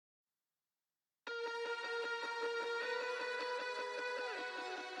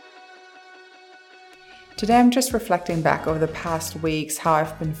Today I'm just reflecting back over the past weeks, how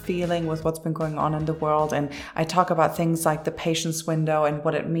I've been feeling with what's been going on in the world. And I talk about things like the patience window and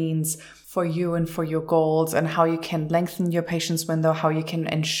what it means for you and for your goals, and how you can lengthen your patience window, how you can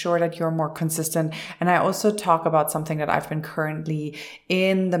ensure that you're more consistent. And I also talk about something that I've been currently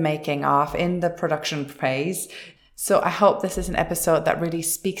in the making of, in the production phase. So I hope this is an episode that really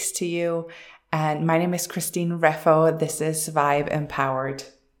speaks to you. And my name is Christine Refo. This is Vibe Empowered.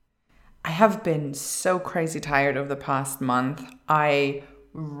 I have been so crazy tired over the past month. I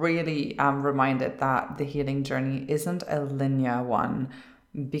really am reminded that the healing journey isn't a linear one,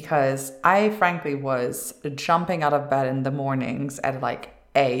 because I frankly was jumping out of bed in the mornings at like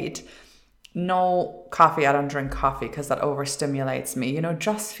 8. No coffee, I don't drink coffee because that overstimulates me.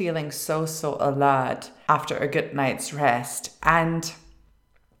 Just feeling so alert after a good night's rest. And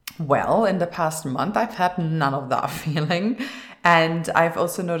well, in the past month, I've had none of that feeling. And I've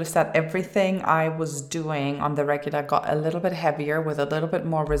also noticed that everything I was doing on the regular got a little bit heavier, with a little bit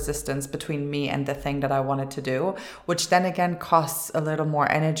more resistance between me and the thing that I wanted to do, which then again costs a little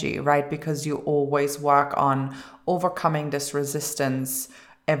more energy, right? Because you always work on overcoming this resistance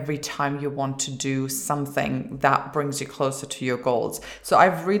every time you want to do something that brings you closer to your goals. So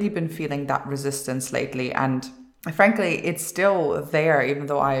I've really been feeling that resistance lately, and frankly, it's still there, even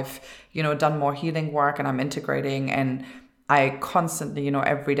though I've, done more healing work and I'm integrating, and I constantly,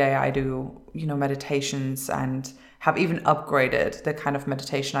 every day I do, meditations, and have even upgraded the kind of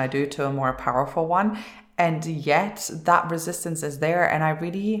meditation I do to a more powerful one. And yet that resistance is there. And I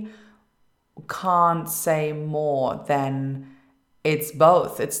really can't say more than it's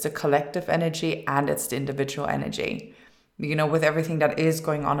both. It's the collective energy and it's the individual energy. With everything that is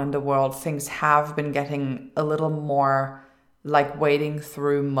going on in the world, things have been getting a little more like wading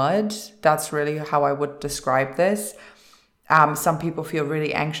through mud. That's really how I would describe this. Some people feel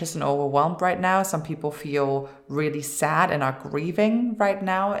really anxious and overwhelmed right now. Some people feel really sad and are grieving right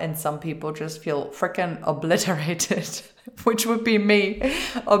now. And some people just feel freaking obliterated, which would be me,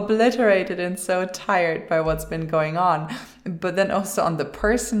 obliterated and so tired by what's been going on. But then also on the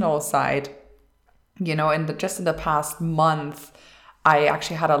personal side, in the past month, I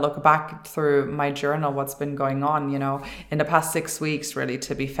actually had a look back through my journal, what's been going on, in the past 6 weeks, really,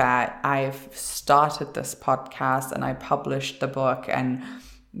 to be fair. I've started this podcast and I published the book, and,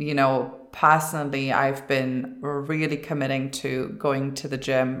 personally, I've been really committing to going to the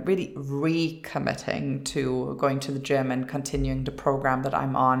gym, really recommitting to going to the gym and continuing the program that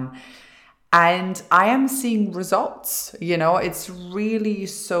I'm on. And I am seeing results. It's really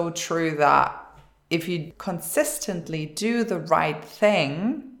so true that if you consistently do the right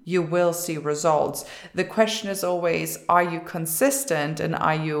thing, you will see results. The question is always, are you consistent, and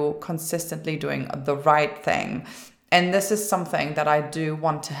are you consistently doing the right thing? And this is something that I do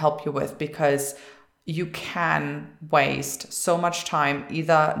want to help you with, because you can waste so much time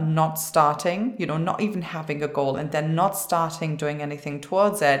either not starting, not even having a goal, and then not starting doing anything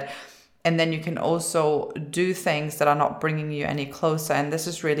towards it. And then you can also do things that are not bringing you any closer. And this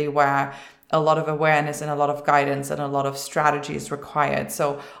is really where a lot of awareness and a lot of guidance and a lot of strategy is required.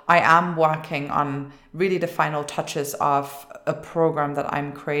 So I am working on really the final touches of a program that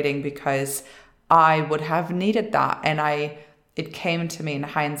I'm creating, because I would have needed that. And it came to me in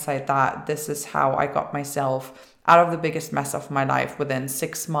hindsight that this is how I got myself out of the biggest mess of my life within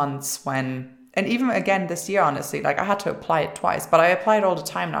 6 months, and even again this year, honestly, like I had to apply it twice, but I apply it all the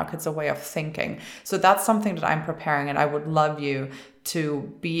time now because it's a way of thinking. So that's something that I'm preparing, and I would love you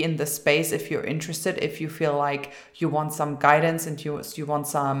to be in the space if you're interested, if you feel like you want some guidance and you want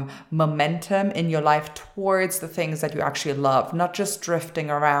some momentum in your life towards the things that you actually love, not just drifting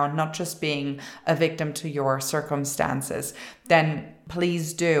around, not just being a victim to your circumstances. Then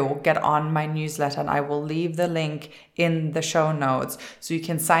please do get on my newsletter, and I will leave the link in the show notes so you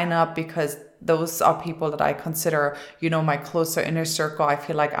can sign up, because those are people that I consider, my closer inner circle. I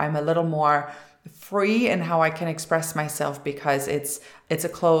feel like I'm a little more free in how I can express myself, because it's a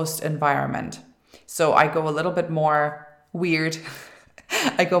closed environment. So I go a little bit more weird.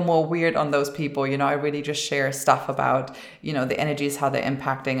 I go more weird on those people. I really just share stuff about, the energies, how they're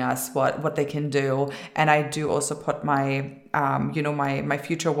impacting us, what they can do. And I do also put my, my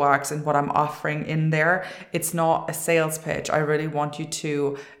future works and what I'm offering in there. It's not a sales pitch. I really want you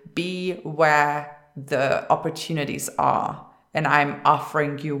to be where the opportunities are. And I'm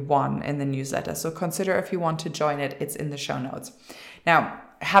offering you one in the newsletter. So consider if you want to join it. It's in the show notes. Now,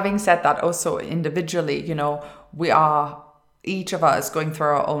 having said that, also individually, we are, each of us, going through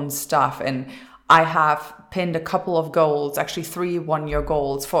our own stuff. And I have pinned a couple of goals, actually 3 one-year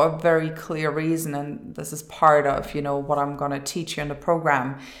goals, for a very clear reason. And this is part of, what I'm going to teach you in the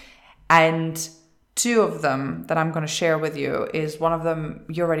program. And Two of them that I'm going to share with you is one of them,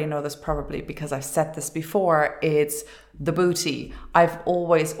 you already know this probably because I've said this before, it's the booty. I've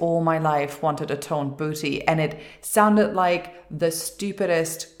always, all my life, wanted a toned booty, and it sounded like the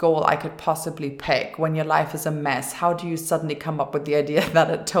stupidest goal I could possibly pick. When your life is a mess, how do you suddenly come up with the idea that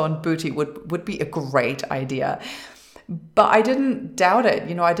a toned booty would be a great idea? But I didn't doubt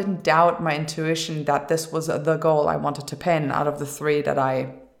it. I didn't doubt my intuition that this was the goal I wanted to pin out of the three that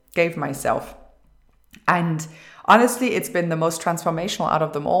I gave myself. And honestly, it's been the most transformational out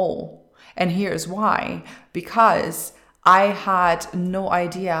of them all. And here's why. Because I had no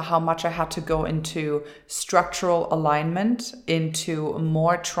idea how much I had to go into structural alignment, into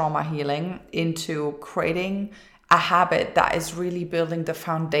more trauma healing, into creating a habit that is really building the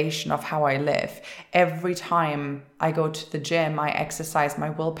foundation of how I live. Every time I go to the gym, I exercise my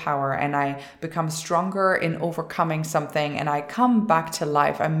willpower and I become stronger in overcoming something, and I come back to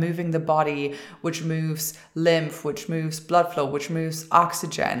life. I'm moving the body, which moves lymph, which moves blood flow, which moves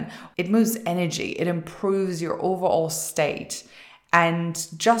oxygen. It moves energy. It improves your overall state. And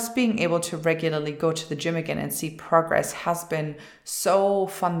just being able to regularly go to the gym again and see progress has been so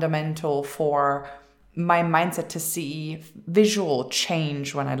fundamental for my mindset to see visual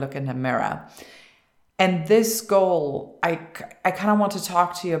change when I look in the mirror. And this goal, I kind of want to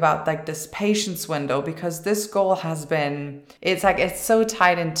talk to you about like this patience window, because this goal has been, it's so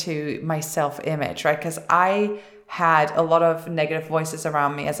tied into my self-image, right? Because I had a lot of negative voices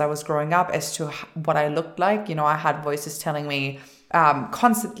around me as I was growing up as to what I looked like. I had voices telling me,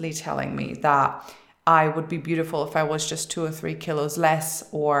 constantly telling me that I would be beautiful if I was just 2 or 3 kilos less,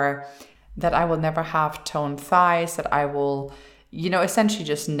 or that I will never have toned thighs, that I will, essentially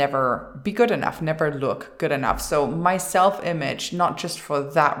just never be good enough, never look good enough. So my self-image, not just for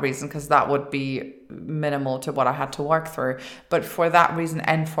that reason, because that would be minimal to what I had to work through, but for that reason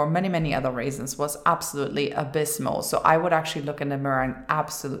and for many, many other reasons, was absolutely abysmal. So I would actually look in the mirror and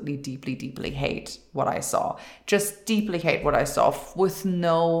absolutely deeply, deeply hate what I saw. Just deeply hate what I saw with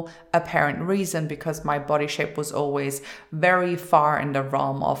no apparent reason, because my body shape was always very far in the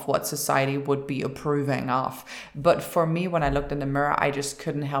realm of what society would be approving of. But for me, when I looked in the mirror, I just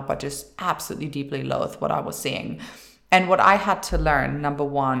couldn't help but just absolutely deeply loathe what I was seeing. And what I had to learn, number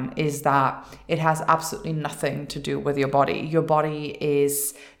one, is that it has absolutely nothing to do with your body. Your body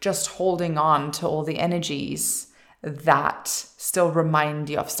is just holding on to all the energies that still remind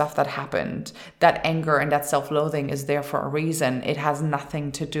you of stuff that happened. That anger and that self-loathing is there for a reason. It has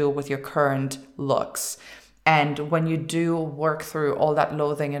nothing to do with your current looks. And when you do work through all that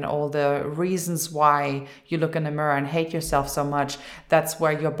loathing and all the reasons why you look in the mirror and hate yourself so much, that's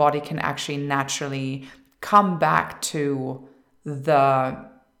where your body can actually naturally come back to the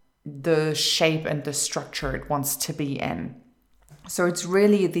shape and the structure it wants to be in. So it's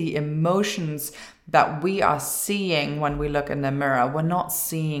really the emotions that we are seeing when we look in the mirror. We're not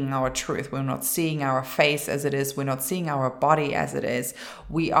seeing our truth. We're not seeing our face as it is. We're not seeing our body as it is.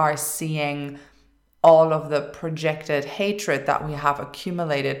 We are seeing all of the projected hatred that we have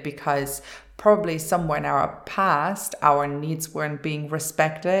accumulated because probably somewhere in our past, our needs weren't being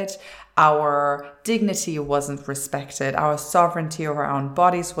respected. Our dignity wasn't respected. Our sovereignty over our own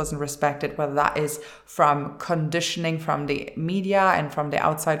bodies wasn't respected, whether that is from conditioning from the media and from the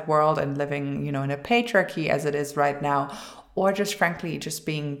outside world and living, in a patriarchy as it is right now, or just frankly, just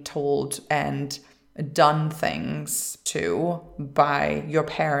being told and done things to by your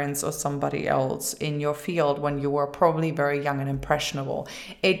parents or somebody else in your field when you were probably very young and impressionable.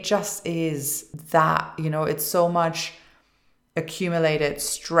 It just is that, it's so much accumulated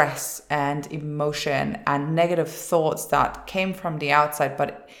stress and emotion and negative thoughts that came from the outside,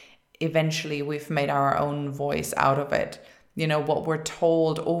 but eventually we've made our own voice out of it. What we're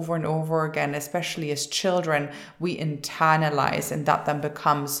told over and over again, especially as children, we internalize, and that then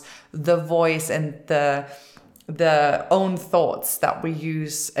becomes the voice and the own thoughts that we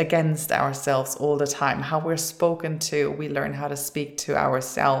use against ourselves all the time. How we're spoken to, we learn how to speak to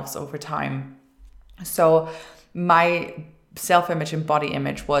ourselves over time. So my self-image and body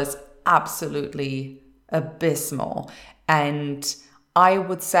image was absolutely abysmal. And I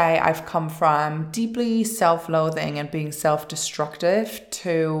would say I've come from deeply self-loathing and being self-destructive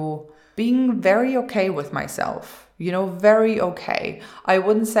to being very okay with myself, very okay. I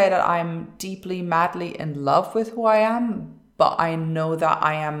wouldn't say that I'm deeply, madly in love with who I am, but I know that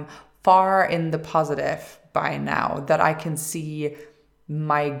I am far in the positive by now, that I can see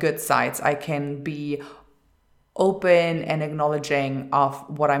my good sides. I can be open and acknowledging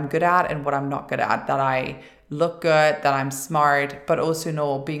of what I'm good at and what I'm not good at, that I look good, that I'm smart, but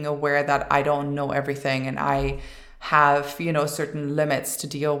also being aware that I don't know everything and I have, certain limits to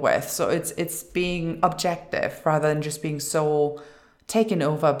deal with. So it's being objective rather than just being so taken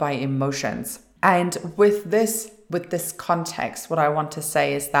over by emotions. And with this context, what I want to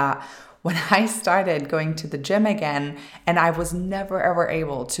say is that when I started going to the gym again, and I was never ever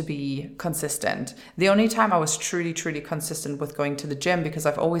able to be consistent. The only time I was truly, truly consistent with going to the gym, because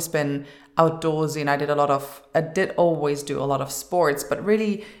I've always been outdoorsy and I did always do a lot of sports, but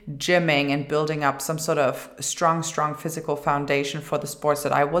really gymming and building up some sort of strong physical foundation for the sports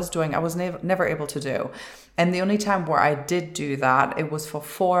that I was doing, I was never able to do. And the only time where I did do that, it was for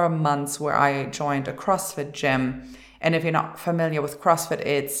 4 months where I joined a CrossFit gym. And if you're not familiar with CrossFit,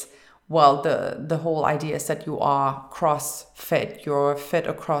 the whole idea is that you are cross-fit. You're fit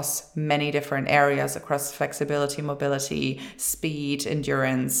across many different areas, across flexibility, mobility, speed,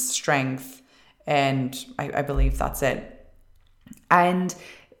 endurance, strength, and I believe that's it. And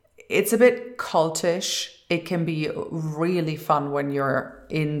it's a bit cultish. It can be really fun when you're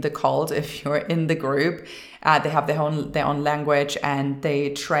in the cult, if you're in the group. They have their own language, and they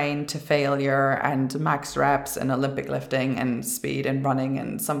train to failure and max reps and Olympic lifting and speed and running,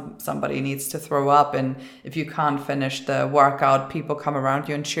 and somebody needs to throw up. And if you can't finish the workout, people come around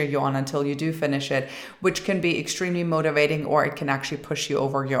you and cheer you on until you do finish it, which can be extremely motivating, or it can actually push you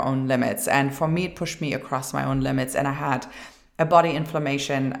over your own limits. And for me, it pushed me across my own limits, and I had a body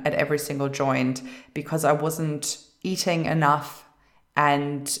inflammation at every single joint because I wasn't eating enough,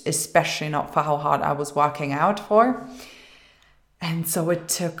 and especially not for how hard I was working out for. And so it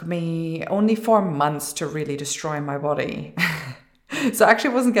took me only 4 months to really destroy my body. So I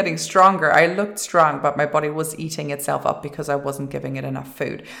actually wasn't getting stronger. I looked strong, but my body was eating itself up because I wasn't giving it enough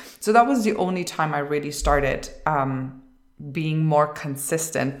food. So that was the only time I really started being more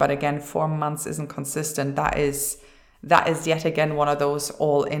consistent. But again, 4 months isn't consistent. That is yet again one of those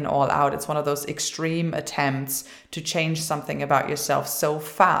all in, all out. It's one of those extreme attempts to change something about yourself so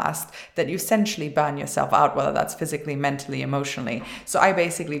fast that you essentially burn yourself out, whether that's physically, mentally, emotionally. So I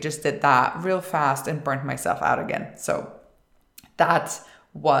basically just did that real fast and burnt myself out again. So that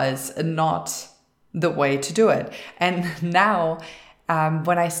was not the way to do it. And now,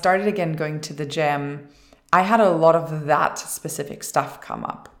 when I started again going to the gym, I had a lot of that specific stuff come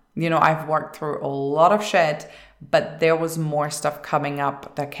up. I've worked through a lot of shit, but there was more stuff coming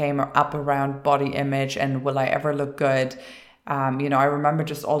up that came up around body image and will I ever look good? I remember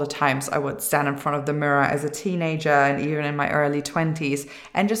just all the times I would stand in front of the mirror as a teenager and even in my early 20s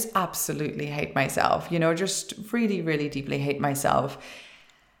and just absolutely hate myself, just really, really deeply hate myself.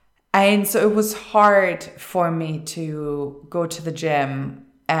 And so it was hard for me to go to the gym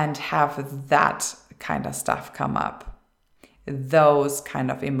and have that kind of stuff come up. Those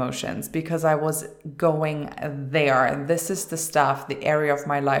kind of emotions, because I was going there. This is the stuff, the area of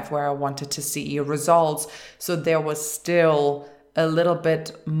my life where I wanted to see results. So there was still a little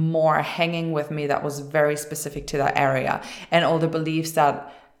bit more hanging with me that was very specific to that area. And all the beliefs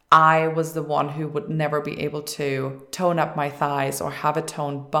that I was the one who would never be able to tone up my thighs or have a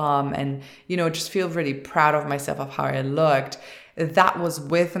toned bum and, just feel really proud of myself of how I looked. That was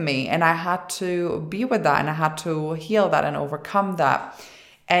with me, and I had to be with that, and I had to heal that and overcome that.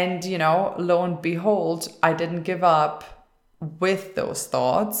 And, lo and behold, I didn't give up with those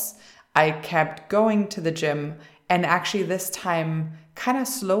thoughts. I kept going to the gym, and actually this time kind of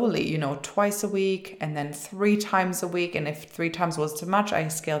slowly, twice a week and then 3 times a week. And if 3 times was too much, I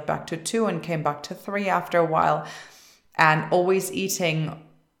scaled back to 2 and came back to 3 after a while, and always eating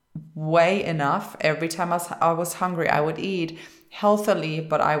way enough. Every time I was hungry, I would eat healthily,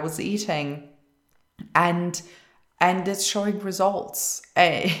 but I was eating, and it's showing results.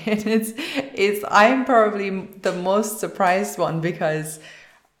 And I'm probably the most surprised one, because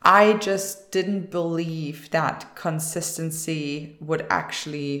I just didn't believe that consistency would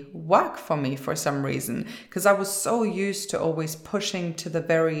actually work for me for some reason, because I was so used to always pushing to the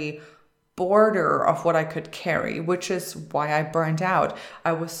very border of what I could carry, which is why I burned out.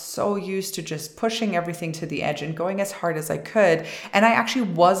 I was so used to just pushing everything to the edge and going as hard as I could. And I actually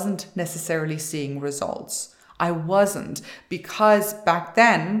wasn't necessarily seeing results. I wasn't, because back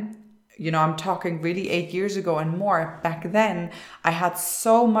then, I'm talking really 8 years ago and more, back then, I had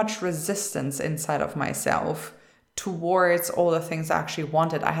so much resistance inside of myself towards all the things I actually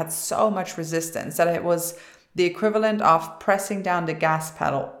wanted. I had so much resistance that it was the equivalent of pressing down the gas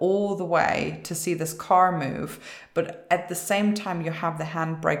pedal all the way to see this car move. But at the same time, you have the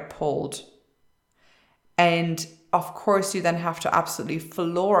handbrake pulled. And of course, you then have to absolutely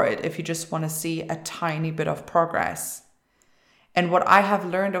floor it if you just want to see a tiny bit of progress. And what I have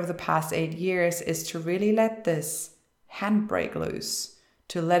learned over the past 8 years is to really let this handbrake loose,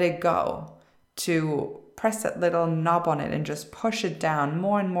 to let it go, to press that little knob on it and just push it down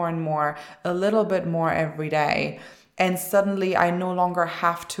more and more and more, a little bit more every day. And suddenly I no longer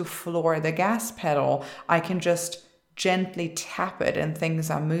have to floor the gas pedal. I can just gently tap it and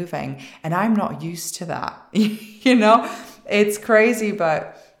things are moving. And I'm not used to that. It's crazy,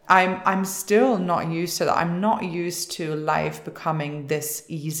 but I'm still not used to that. I'm not used to life becoming this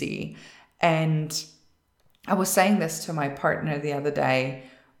easy. And I was saying this to my partner the other day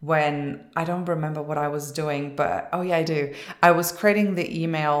when I don't remember what I was doing, but oh yeah, I do. I was creating the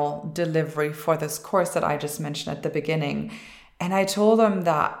email delivery for this course that I just mentioned at the beginning. And I told him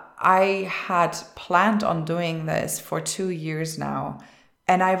that I had planned on doing this for 2 years now.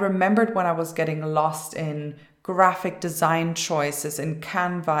 And I remembered when I was getting lost in graphic design choices in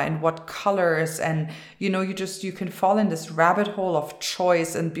Canva and what colors, and you can fall in this rabbit hole of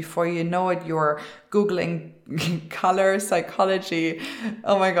choice, and before you know it, you're Googling color psychology.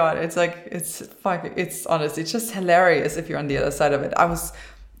 Oh my God, it's honestly, it's just hilarious if you're on the other side of it. I was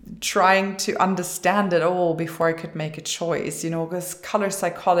trying to understand it all before I could make a choice, because color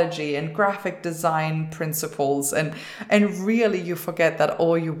psychology and graphic design principles, and really you forget that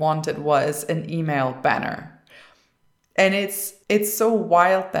all you wanted was an email banner. And it's so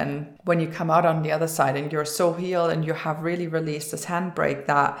wild then when you come out on the other side and you're so healed and you have really released this handbrake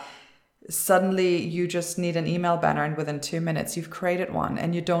that suddenly you just need an email banner, and within 2 minutes you've created one,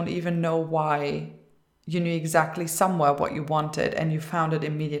 and you don't even know why. You knew exactly somewhere what you wanted and you found it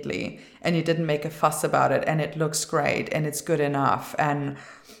immediately, and you didn't make a fuss about it, and it looks great and it's good enough and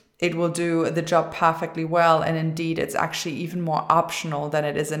it will do the job perfectly well. And indeed, it's actually even more optional than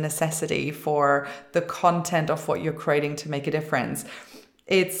it is a necessity for the content of what you're creating to make a difference.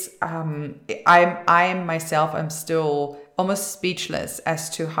 I myself am still almost speechless as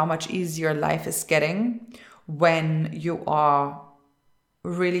to how much easier life is getting when you are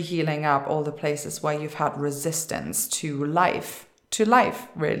really healing up all the places where you've had resistance to life,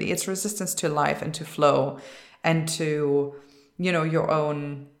 really. It's resistance to life and to flow and to, your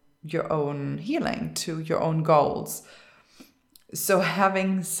own healing, to your own goals. So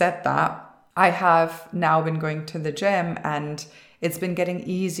having said that, I have now been going to the gym, and it's been getting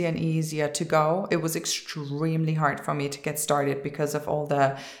easier and easier to go. It was extremely hard for me to get started because of all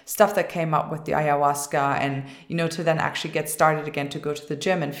the stuff that came up with the ayahuasca, and, to then actually get started again, to go to the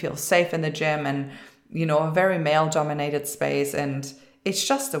gym and feel safe in the gym, and, a very male dominated space. And it's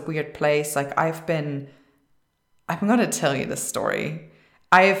just a weird place. Like I'm going to tell you this story.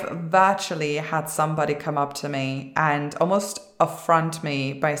 I've virtually had somebody come up to me and almost affront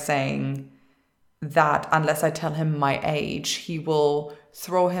me by saying that unless I tell him my age, he will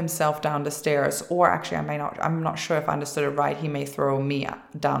throw himself down the stairs. Or actually, I'm not sure if I understood it right. He may throw me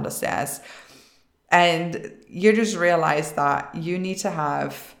down the stairs. And you just realize that you need to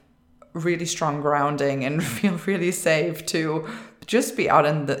have really strong grounding and feel really safe to just be out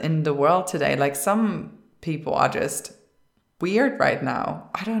in the world today. Like some people are just weird right now.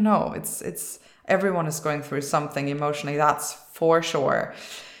 I don't know. It's everyone is going through something emotionally, that's for sure.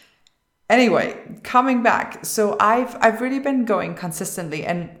 Anyway, coming back. So I've really been going consistently,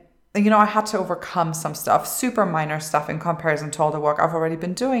 and I had to overcome some stuff, super minor stuff in comparison to all the work I've already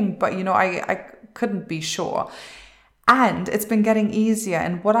been doing, but I couldn't be sure. And it's been getting easier.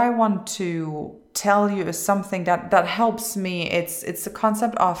 And what I want to tell you is something that helps me. It's the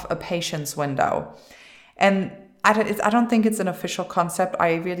concept of a patience window. And I don't think it's an official concept.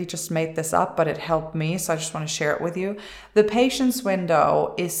 I really just made this up, but it helped me. So I just want to share it with you. The patience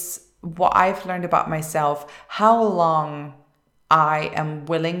window is what I've learned about myself, how long I am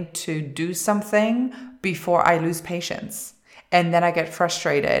willing to do something before I lose patience. And then I get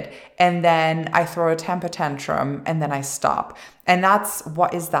frustrated, and then I throw a temper tantrum, and then I stop. And that's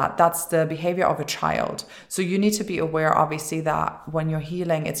the behavior of a child. So you need to be aware, obviously, that when you're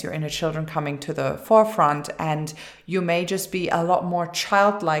healing, it's your inner children coming to the forefront, and you may just be a lot more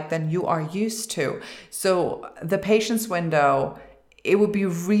childlike than you are used to. So the patience window, it would be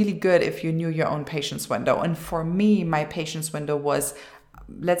really good if you knew your own patience window. And for me, my patience window was,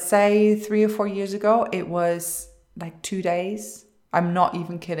 let's say 3 or 4 years ago, it was like 2 days. I'm not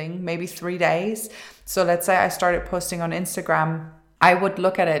even kidding, maybe 3 days. So let's say I started posting on Instagram. I would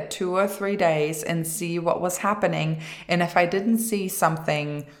look at it 2 or 3 days and see what was happening. And if I didn't see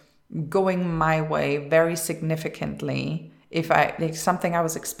something going my way very significantly, if something I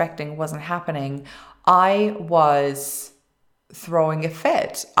was expecting wasn't happening, I was throwing a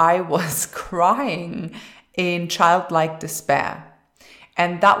fit. I was crying in childlike despair.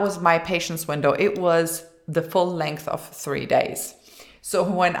 And that was my patience window. It was the full length of 3 days. So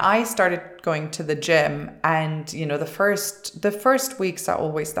when I started going to the gym, and the first weeks are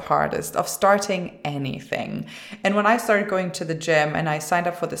always the hardest of starting anything. And when I started going to the gym and I signed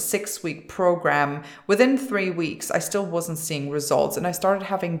up for the 6-week program, within 3 weeks, I still wasn't seeing results, and I started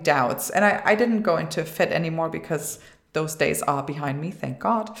having doubts. And I didn't go into fit anymore because those days are behind me, thank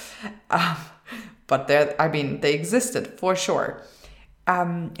God. But they existed for sure.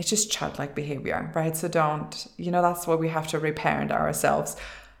 It's just childlike behavior, right? So that's where we have to reparent ourselves.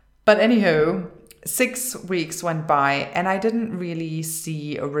 But anywho, 6 weeks went by and I didn't really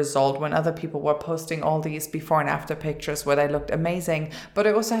see a result when other people were posting all these before and after pictures where they looked amazing. But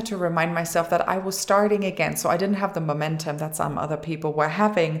I also had to remind myself that I was starting again. So I didn't have the momentum that some other people were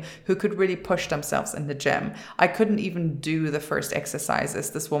having who could really push themselves in the gym. I couldn't even do the first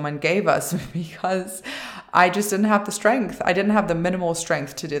exercises this woman gave us because I just didn't have the strength. I didn't have the minimal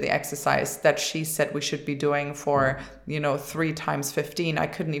strength to do the exercise that she said we should be doing for, 3 times 15. I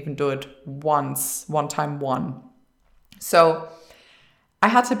couldn't even do it one time one. So I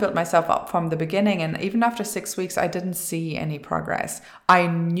had to build myself up from the beginning. And even after 6 weeks, I didn't see any progress. I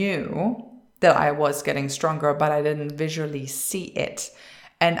knew that I was getting stronger, but I didn't visually see it.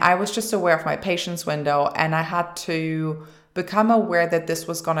 And I was just aware of my patience window, and I had to become aware that this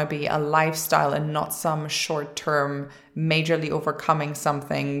was going to be a lifestyle and not some short-term majorly overcoming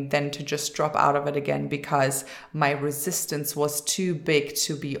something, then to just drop out of it again because my resistance was too big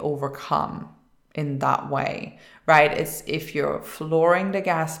to be overcome in that way, right? It's if you're flooring the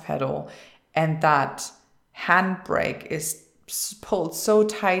gas pedal and that handbrake is pulled so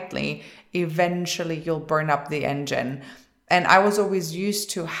tightly, eventually you'll burn up the engine. And I was always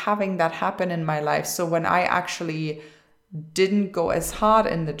used to having that happen in my life. So when I actually didn't go as hard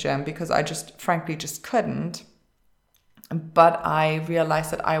in the gym because I frankly couldn't, but I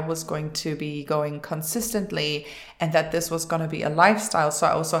realized that I was going to be going consistently and that this was going to be a lifestyle. So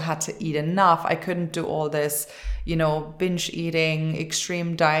I also had to eat enough. I couldn't do all this, binge eating,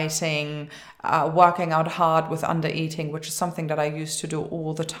 extreme dieting, working out hard with under eating, which is something that I used to do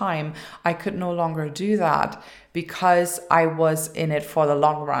all the time. I could no longer do that because I was in it for the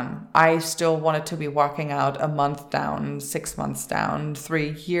long run. I still wanted to be working out a month down, 6 months down,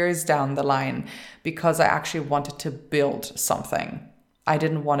 3 years down the line, because I actually wanted to build something. I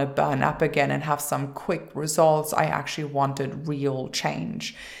didn't want to burn up again and have some quick results. I actually wanted real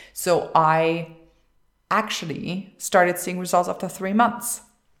change. So I actually started seeing results after 3 months.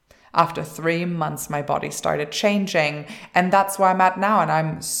 After 3 months, my body started changing, and that's where I'm at now. And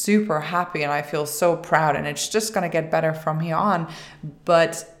I'm super happy and I feel so proud, and it's just going to get better from here on.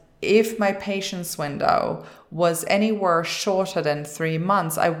 But if my patience window was anywhere shorter than 3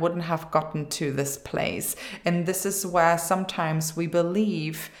 months, I wouldn't have gotten to this place. And this is where sometimes we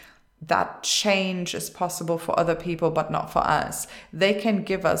believe that change is possible for other people, but not for us. They can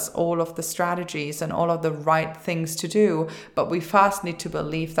give us all of the strategies and all of the right things to do, but we first need to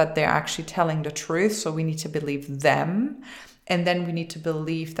believe that they're actually telling the truth. So we need to believe them. And then we need to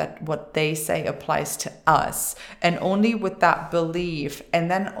believe that what they say applies to us. And only with that belief, and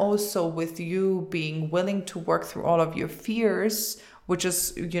then also with you being willing to work through all of your fears, which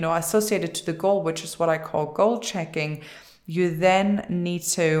is, associated to the goal, which is what I call goal checking, you then need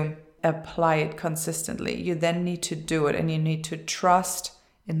to apply it consistently. You then need to do it, and you need to trust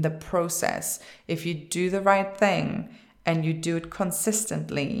in the process. If you do the right thing and you do it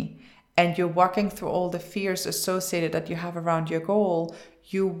consistently and you're working through all the fears associated that you have around your goal,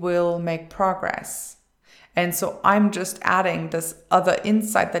 you will make progress. And so I'm just adding this other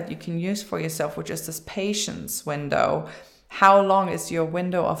insight that you can use for yourself, which is this patience window. How long is your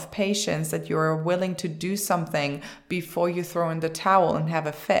window of patience that you're willing to do something before you throw in the towel and have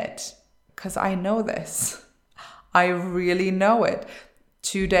a fit? Because I know this. I really know it.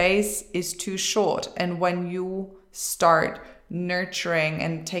 2 days is too short. And when you start nurturing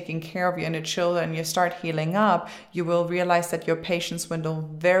and taking care of your inner children, you start healing up, you will realize that your patience window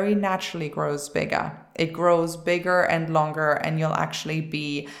very naturally grows bigger. It grows bigger and longer, and you'll actually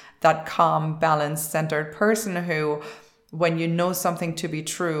be that calm, balanced, centered person who, when you know something to be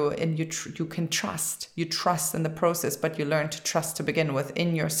true and you can trust, you trust in the process, but you learn to trust to begin with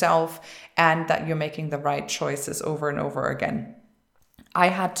in yourself, and that you're making the right choices over and over again. I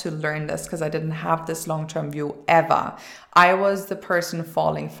had to learn this because I didn't have this long-term view ever. I was the person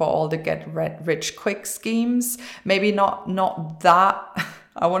falling for all the get rich quick schemes. Maybe not that,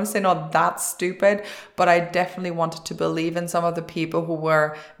 I want to say not that stupid, but I definitely wanted to believe in some of the people who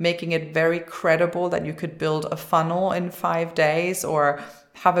were making it very credible that you could build a funnel in 5 days or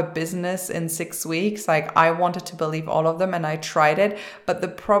have a business in 6 weeks. Like, I wanted to believe all of them and I tried it. But the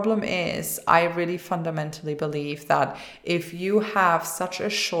problem is, I really fundamentally believe that if you have such a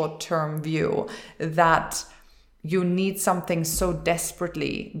short-term view that you need something so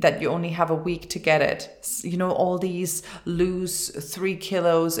desperately that you only have a week to get it. You know, all these lose 3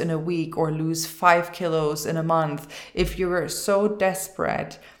 kilos in a week or lose 5 kilos in a month. If you're so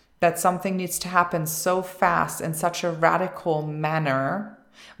desperate that something needs to happen so fast in such a radical manner,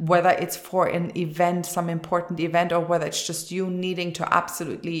 whether it's for an event, some important event, or whether it's just you needing to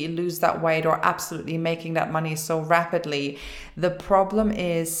absolutely lose that weight or absolutely making that money so rapidly, the problem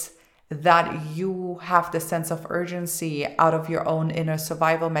is that you have the sense of urgency out of your own inner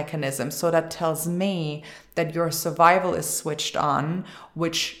survival mechanism. So that tells me that your survival is switched on,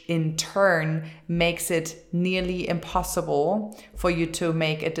 which in turn makes it nearly impossible for you to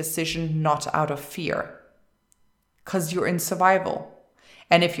make a decision not out of fear, because you're in survival.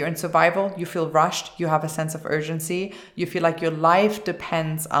 And if you're in survival, you feel rushed, you have a sense of urgency, you feel like your life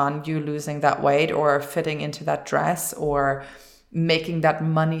depends on you losing that weight or fitting into that dress or making that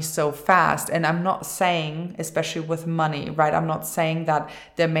money so fast. And I'm not saying, especially with money, right? I'm not saying that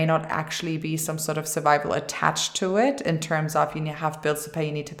there may not actually be some sort of survival attached to it in terms of you have bills to pay,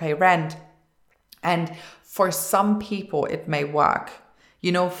 you need to pay rent. And for some people, it may work.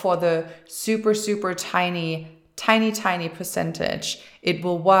 You know, for the super, super tiny percentage, it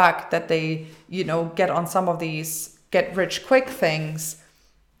will work that they, get on some of these get rich quick things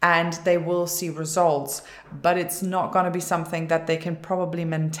and they will see results, but it's not going to be something that they can probably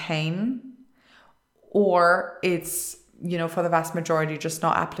maintain, or it's, for the vast majority, just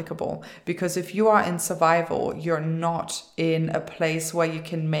not applicable. Because if you are in survival, you're not in a place where you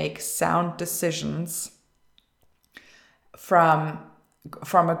can make sound decisions from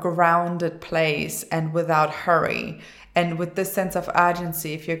a grounded place and without hurry. And with this sense of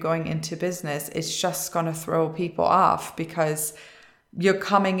urgency, if you're going into business, it's just going to throw people off, because you're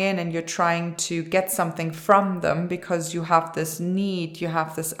coming in and you're trying to get something from them because you have this need, you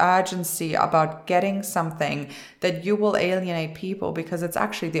have this urgency about getting something, that you will alienate people, because it's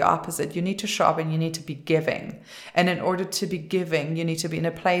actually the opposite. You need to show up and you need to be giving. And in order to be giving, you need to be in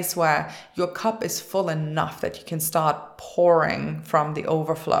a place where your cup is full enough that you can start pouring from the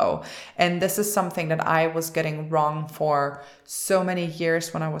overflow. And this is something that I was getting wrong for so many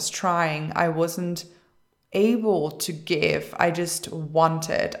years when I was trying. I wasn't able to give. I just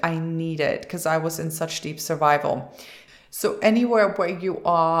wanted, I needed, because I was in such deep survival. So anywhere where you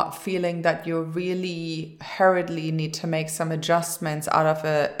are feeling that you really hurriedly need to make some adjustments out of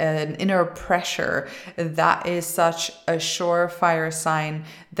an inner pressure, that is such a surefire sign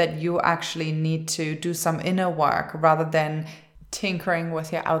that you actually need to do some inner work rather than tinkering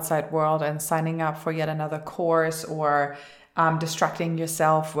with your outside world and signing up for yet another course, or distracting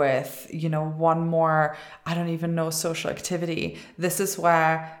yourself with, one more, I don't even know, social activity. This is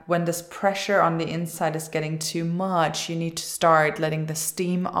where, when this pressure on the inside is getting too much, you need to start letting the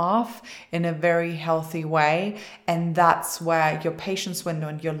steam off in a very healthy way. And that's where your patience window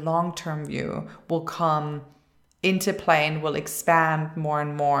and your long-term view will come into play and will expand more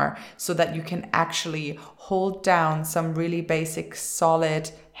and more, so that you can actually hold down some really basic, solid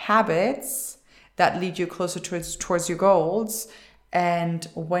habits that lead you closer towards your goals. And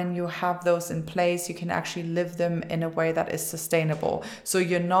when you have those in place, you can actually live them in a way that is sustainable. So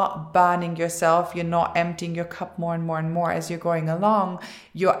you're not burning yourself, you're not emptying your cup more and more and more as you're going along.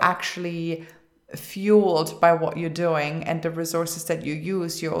 You're actually fueled by what you're doing, and the resources that you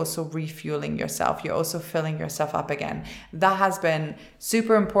use, you're also refueling yourself. You're also filling yourself up again. That has been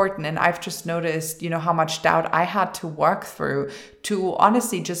super important. And I've just noticed, how much doubt I had to work through to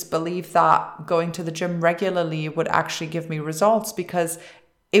honestly just believe that going to the gym regularly would actually give me results, because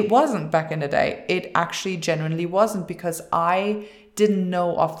it wasn't back in the day. It actually genuinely wasn't, because I didn't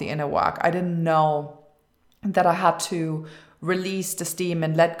know of the inner work. I didn't know that I had to release the steam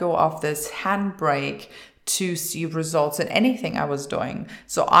and let go of this handbrake to see results in anything I was doing.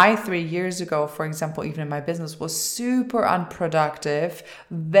 So 3 years ago, for example, even in my business, was super unproductive,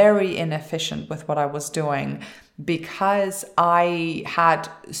 very inefficient with what I was doing, because I had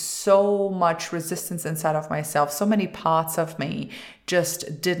so much resistance inside of myself. So many parts of me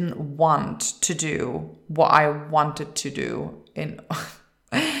just didn't want to do what I wanted to do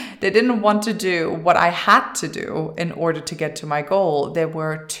They didn't want to do what I had to do in order to get to my goal. They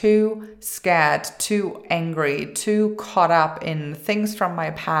were too scared, too angry, too caught up in things from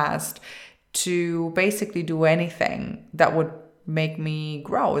my past to basically do anything that would make me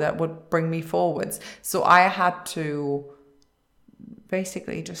grow, that would bring me forwards. So I had to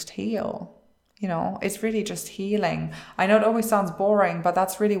basically just heal. It's really just healing. I know it always sounds boring, but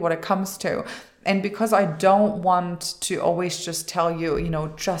that's really what it comes to. And because I don't want to always just tell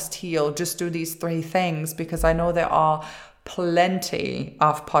you, just heal, just do these 3 things, because I know there are plenty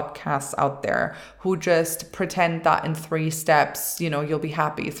of podcasts out there who just pretend that in 3 steps, you'll be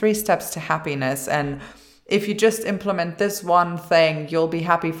happy. 3 steps to happiness. And if you just implement this one thing, you'll be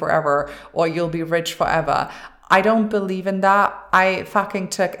happy forever, or you'll be rich forever. I don't believe in that. I fucking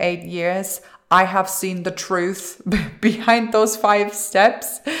took 8 years. I have seen the truth behind those 5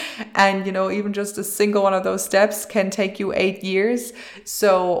 steps. And, even just a single one of those steps can take you 8 years.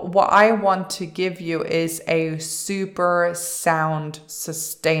 So what I want to give you is a super sound,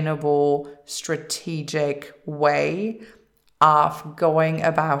 sustainable, strategic way of going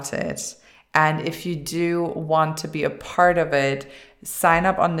about it. And if you do want to be a part of it, sign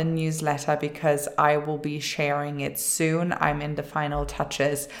up on the newsletter, because I will be sharing it soon. I'm in the final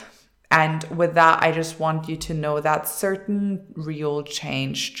touches. And with that, I just want you to know that certain real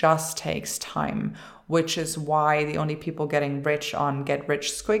change just takes time, which is why the only people getting rich on get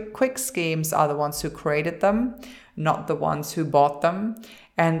rich quick schemes are the ones who created them, not the ones who bought them.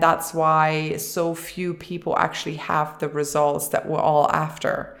 And that's why so few people actually have the results that we're all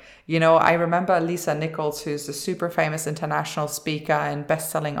after. I remember Lisa Nichols, who's a super famous international speaker and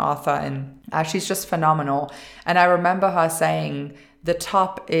best-selling author, and she's just phenomenal. And I remember her saying, the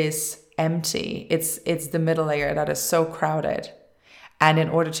top is empty. It's the middle layer that is so crowded. And in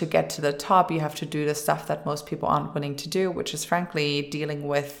order to get to the top, you have to do the stuff that most people aren't willing to do, which is frankly dealing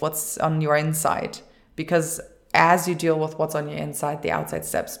with what's on your inside. Because as you deal with what's on your inside, the outside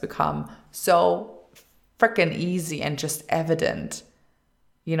steps become so freaking easy and just evident.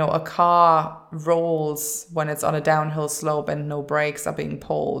 A car rolls when it's on a downhill slope and no brakes are being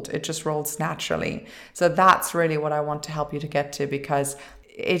pulled. It just rolls naturally. So that's really what I want to help you to get to, because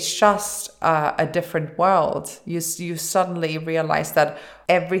it's just a different world. You suddenly realize that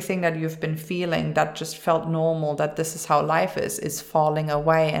everything that you've been feeling that just felt normal, that this is how life is falling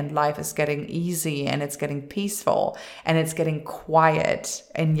away, and life is getting easy, and it's getting peaceful, and it's getting quiet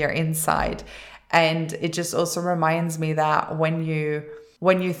in your inside. And it just also reminds me that when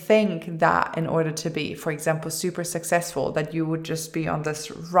you think that in order to be, for example, super successful, that you would just be on this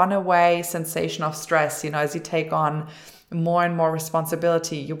runaway sensation of stress, as you take on more and more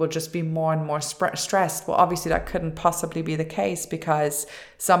responsibility, you will just be more and more stressed. Well, obviously that couldn't possibly be the case, because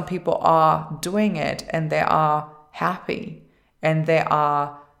some people are doing it and they are happy and they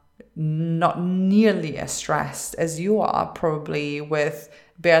are not nearly as stressed as you are, probably with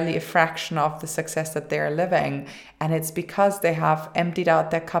barely a fraction of the success that they're living. And it's because they have emptied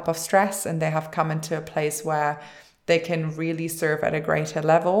out their cup of stress and they have come into a place where they can really serve at a greater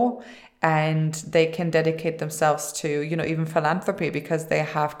level, and they can dedicate themselves to, even philanthropy, because they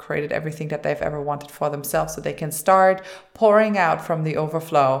have created everything that they've ever wanted for themselves. So they can start pouring out from the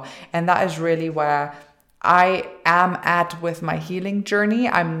overflow. And that is really where I am at with my healing journey.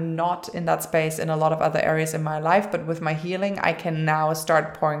 I'm not in that space in a lot of other areas in my life, but with my healing, I can now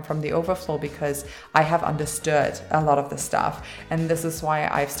start pouring from the overflow, because I have understood a lot of the stuff. And this is why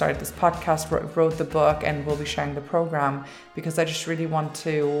I've started this podcast, wrote the book, and will be sharing the program, because I just really want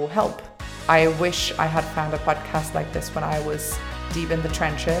to help. I wish I had found a podcast like this when I was deep in the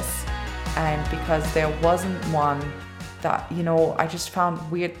trenches, and because there wasn't one that, I just found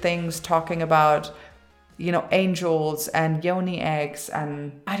weird things talking about angels and yoni eggs,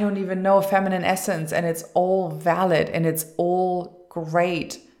 and I don't even know, feminine essence, and it's all valid and it's all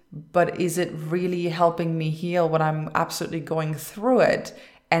great. But is it really helping me heal when I'm absolutely going through it?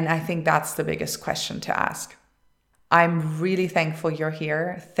 And I think that's the biggest question to ask. I'm really thankful you're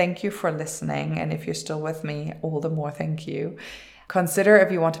here. Thank you for listening. And if you're still with me, all the more thank you. Consider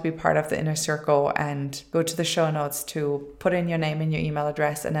if you want to be part of the inner circle, and go to the show notes to put in your name and your email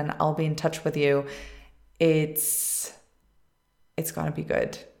address, and then I'll be in touch with you. It's going to be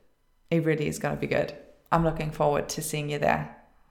good. It really is going to be good. I'm looking forward to seeing you there.